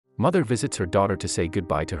Mother visits her daughter to say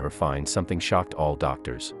goodbye to her finds something shocked all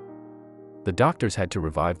doctors. The doctors had to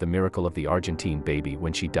revive the miracle of the Argentine baby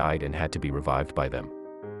when she died and had to be revived by them.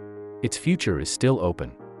 Its future is still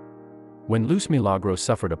open. When Luz Milagros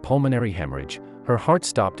suffered a pulmonary hemorrhage, her heart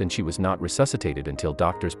stopped and she was not resuscitated until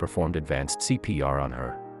doctors performed advanced CPR on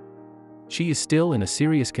her. She is still in a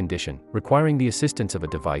serious condition, requiring the assistance of a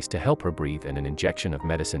device to help her breathe and an injection of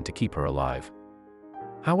medicine to keep her alive.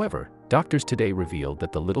 However, doctors today revealed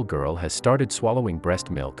that the little girl has started swallowing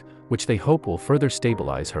breast milk, which they hope will further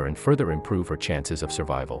stabilize her and further improve her chances of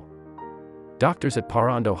survival. Doctors at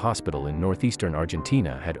Parrando Hospital in northeastern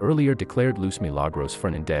Argentina had earlier declared Luz Milagros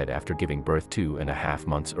Fernan dead after giving birth 2.5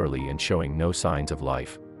 months early and showing no signs of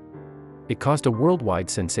life. It caused a worldwide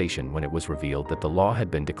sensation when it was revealed that the law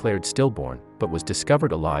had been declared stillborn, but was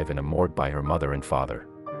discovered alive in a morgue by her mother and father.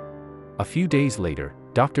 A few days later,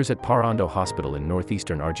 doctors at Parrando Hospital in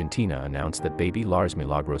northeastern Argentina announced that baby Luz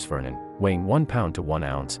Milagros Fernan, weighing 1 pound to 1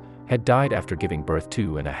 ounce, had died after giving birth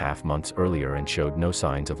 2.5 months earlier and showed no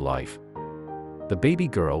signs of life. The baby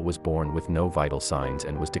girl was born with no vital signs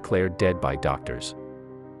and was declared dead by doctors.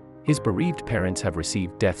 His bereaved parents have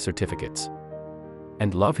received death certificates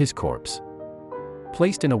and love his corpse.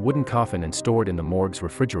 Placed in a wooden coffin and stored in the morgue's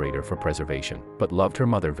refrigerator for preservation, but loved her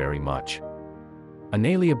mother very much.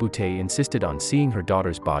 Analia Boutet insisted on seeing her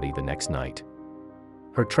daughter's body the next night.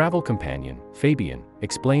 Her travel companion, Fabian,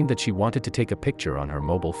 explained that she wanted to take a picture on her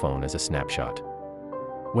mobile phone as a snapshot.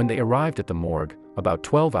 When they arrived at the morgue, about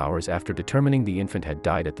 12 hours after determining the infant had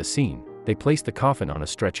died at the scene, they placed the coffin on a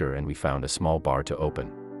stretcher and we found a small bar to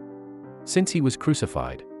open. Since he was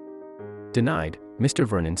crucified. Denied, Mr.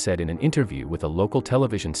 Vernon said in an interview with a local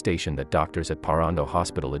television station that doctors at Parrando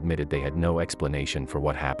Hospital admitted they had no explanation for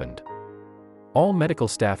what happened. All medical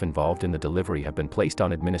staff involved in the delivery have been placed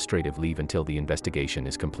on administrative leave until the investigation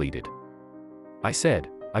is completed. I said,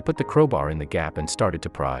 I put the crowbar in the gap and started to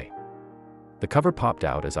pry. The cover popped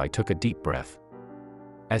out as I took a deep breath.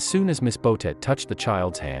 As soon as Miss Boutet touched the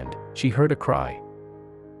child's hand, she heard a cry.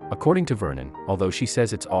 According to Vernon, although she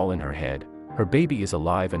says it's all in her head, her baby is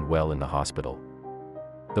alive and well in the hospital.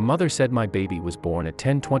 The mother said my baby was born at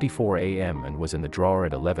 10:24 a.m. and was in the drawer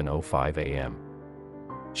at 11:05 a.m.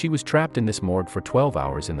 She was trapped in this morgue for 12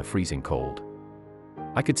 hours in the freezing cold.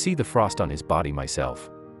 I could see the frost on his body myself.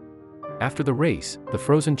 After the race, the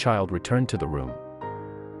frozen child returned to the room.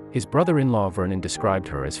 His brother-in-law Vernon described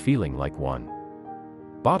her as feeling like one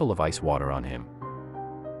bottle of ice water on him.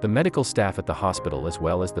 The medical staff at the hospital as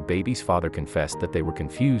well as the baby's father confessed that they were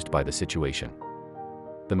confused by the situation.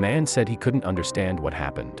 The man said he couldn't understand what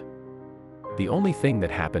happened. The only thing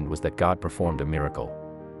that happened was that God performed a miracle.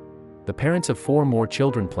 The parents of 4 more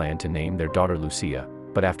children planned to name their daughter Lucia,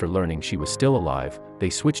 but after learning she was still alive, they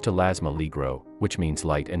switched to Luz Milagros, which means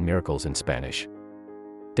light and miracles in Spanish.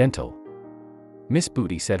 Dental. Miss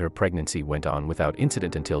Boutet said her pregnancy went on without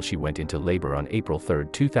incident until she went into labor on April 3,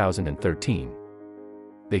 2013.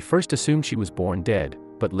 They first assumed she was born dead,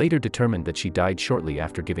 but later determined that she died shortly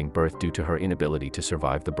after giving birth due to her inability to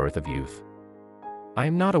survive the birth of youth. I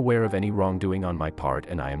am not aware of any wrongdoing on my part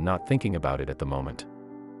and I am not thinking about it at the moment.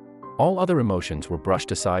 All other emotions were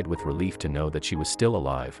brushed aside with relief to know that she was still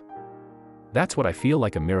alive. That's what I feel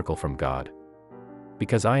like a miracle from God.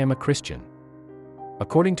 Because I am a Christian.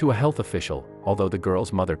 According to a health official, although the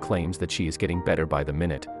girl's mother claims that she is getting better by the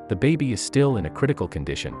minute, the baby is still in a critical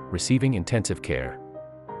condition, receiving intensive care.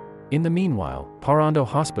 In the meanwhile, Parrando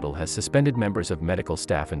Hospital has suspended members of medical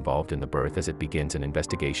staff involved in the birth as it begins an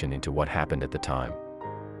investigation into what happened at the time.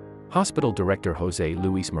 Hospital Director José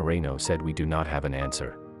Luis Moreno said we do not have an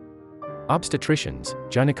answer. Obstetricians,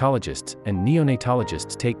 gynecologists, and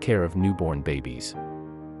neonatologists take care of newborn babies.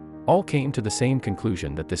 All came to the same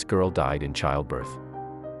conclusion that this girl died in childbirth.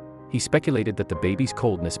 He speculated that the baby's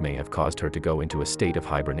coldness may have caused her to go into a state of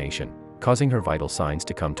hibernation, causing her vital signs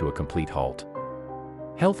to come to a complete halt.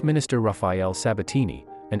 Health Minister Rafael Sabatini,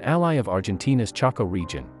 an ally of Argentina's Chaco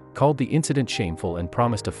region, called the incident shameful and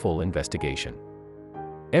promised a full investigation.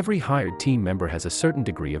 Every hired team member has a certain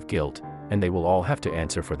degree of guilt, and they will all have to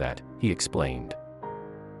answer for that, he explained.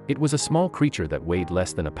 It was a small creature that weighed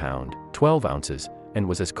less than a pound, 12 ounces, and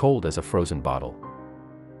was as cold as a frozen bottle.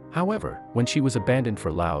 However, when she was abandoned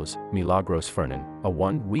for Luz Milagros Fernan, a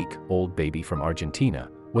 1-week-old baby from Argentina,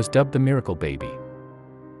 was dubbed the miracle baby.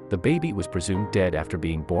 The baby was presumed dead after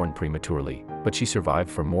being born prematurely, but she survived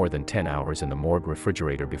for more than 10 hours in the morgue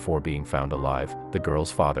refrigerator before being found alive, the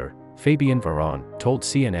girl's father, Fabian Varon, told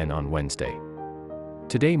CNN on Wednesday.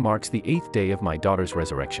 Today marks the 8th day of my daughter's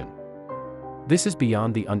resurrection. This is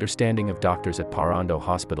beyond the understanding of doctors at Parrando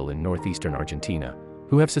Hospital in northeastern Argentina,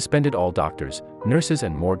 who have suspended all doctors, nurses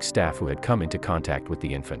and morgue staff who had come into contact with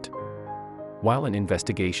the infant. While an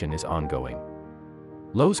investigation is ongoing,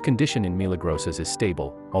 Lo's condition in Milagrosas is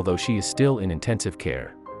stable, although she is still in intensive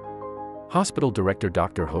care. Hospital director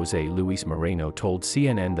Dr. Jose Luis Moreno told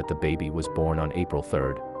CNN that the baby was born on April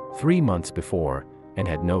 3, 3 months before, and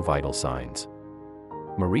had no vital signs.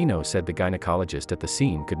 Moreno said the gynecologist at the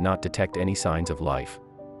scene could not detect any signs of life.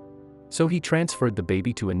 So he transferred the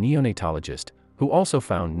baby to a neonatologist, who also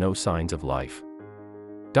found no signs of life.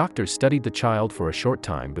 Doctors studied the child for a short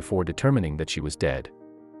time before determining that she was dead.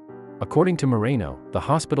 According to Moreno, the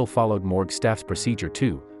hospital followed morgue staff's procedure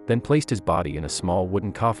too, then placed his body in a small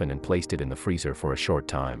wooden coffin and placed it in the freezer for a short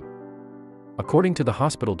time. According to the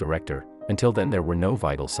hospital director, until then there were no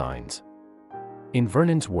vital signs. In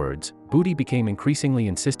Vernon's words, Booty became increasingly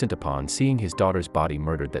insistent upon seeing his daughter's body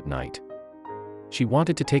murdered that night. She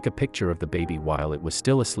wanted to take a picture of the baby while it was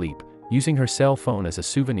still asleep, using her cell phone as a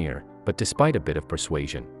souvenir, but despite a bit of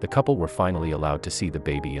persuasion, the couple were finally allowed to see the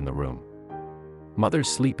baby in the room. Mothers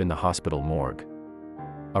sleep in the hospital morgue.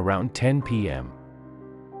 Around 10 p.m.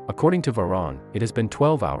 According to Varon, it has been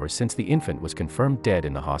 12 hours since the infant was confirmed dead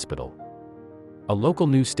in the hospital. A local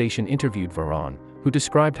news station interviewed Varon, who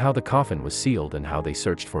described how the coffin was sealed and how they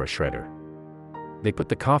searched for a shredder. They put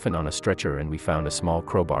the coffin on a stretcher and we found a small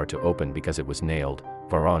crowbar to open because it was nailed.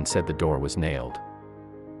 Varon said the door was nailed.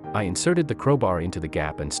 I inserted the crowbar into the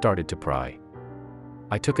gap and started to pry.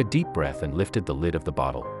 I took a deep breath and lifted the lid of the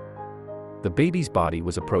bottle. The baby's body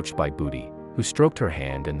was approached by Booty, who stroked her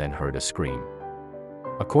hand and then heard a scream.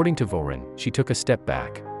 According to Voren, she took a step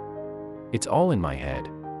back. It's all in my head.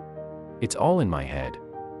 It's all in my head.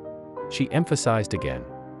 She emphasized again.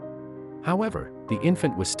 However, the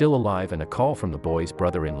infant was still alive and a call from the boy's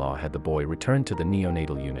brother-in-law had the boy returned to the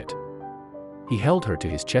neonatal unit. He held her to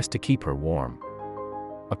his chest to keep her warm.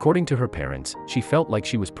 According to her parents, she felt like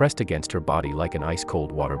she was pressed against her body like an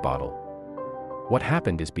ice-cold water bottle. What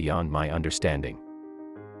happened is beyond my understanding.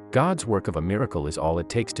 God's work of a miracle is all it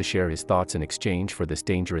takes to share his thoughts in exchange for this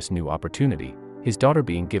dangerous new opportunity, his daughter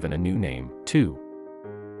being given a new name, too.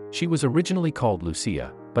 She was originally called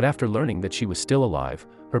Lucia, but after learning that she was still alive,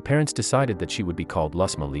 her parents decided that she would be called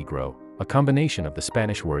Luz Milagro, a combination of the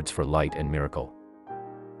Spanish words for light and miracle.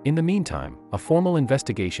 In the meantime, a formal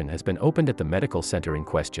investigation has been opened at the medical center in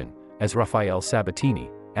question, as Rafael Sabatini,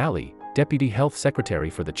 Ali, Deputy Health Secretary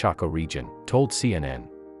for the Chaco region, told CNN.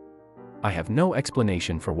 I have no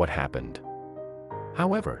explanation for what happened.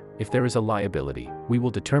 However, if there is a liability, we will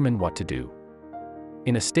determine what to do.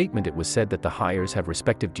 In a statement it was said that the hires have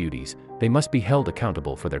respective duties, they must be held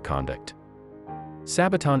accountable for their conduct.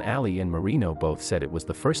 Sabaton Ali and Marino both said it was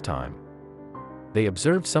the first time they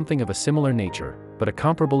observed something of a similar nature, but a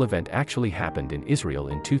comparable event actually happened in Israel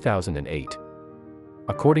in 2008.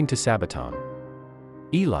 According to Sabaton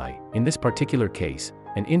Eli, in this particular case,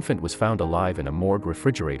 an infant was found alive in a morgue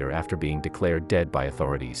refrigerator after being declared dead by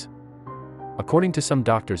authorities. According to some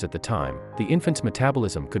doctors at the time, the infant's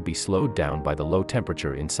metabolism could be slowed down by the low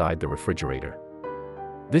temperature inside the refrigerator.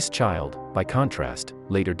 This child, by contrast,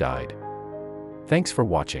 later died. Thanks for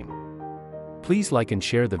watching. Please like and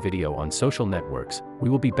share the video on social networks. We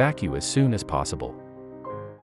will be back you as soon as possible.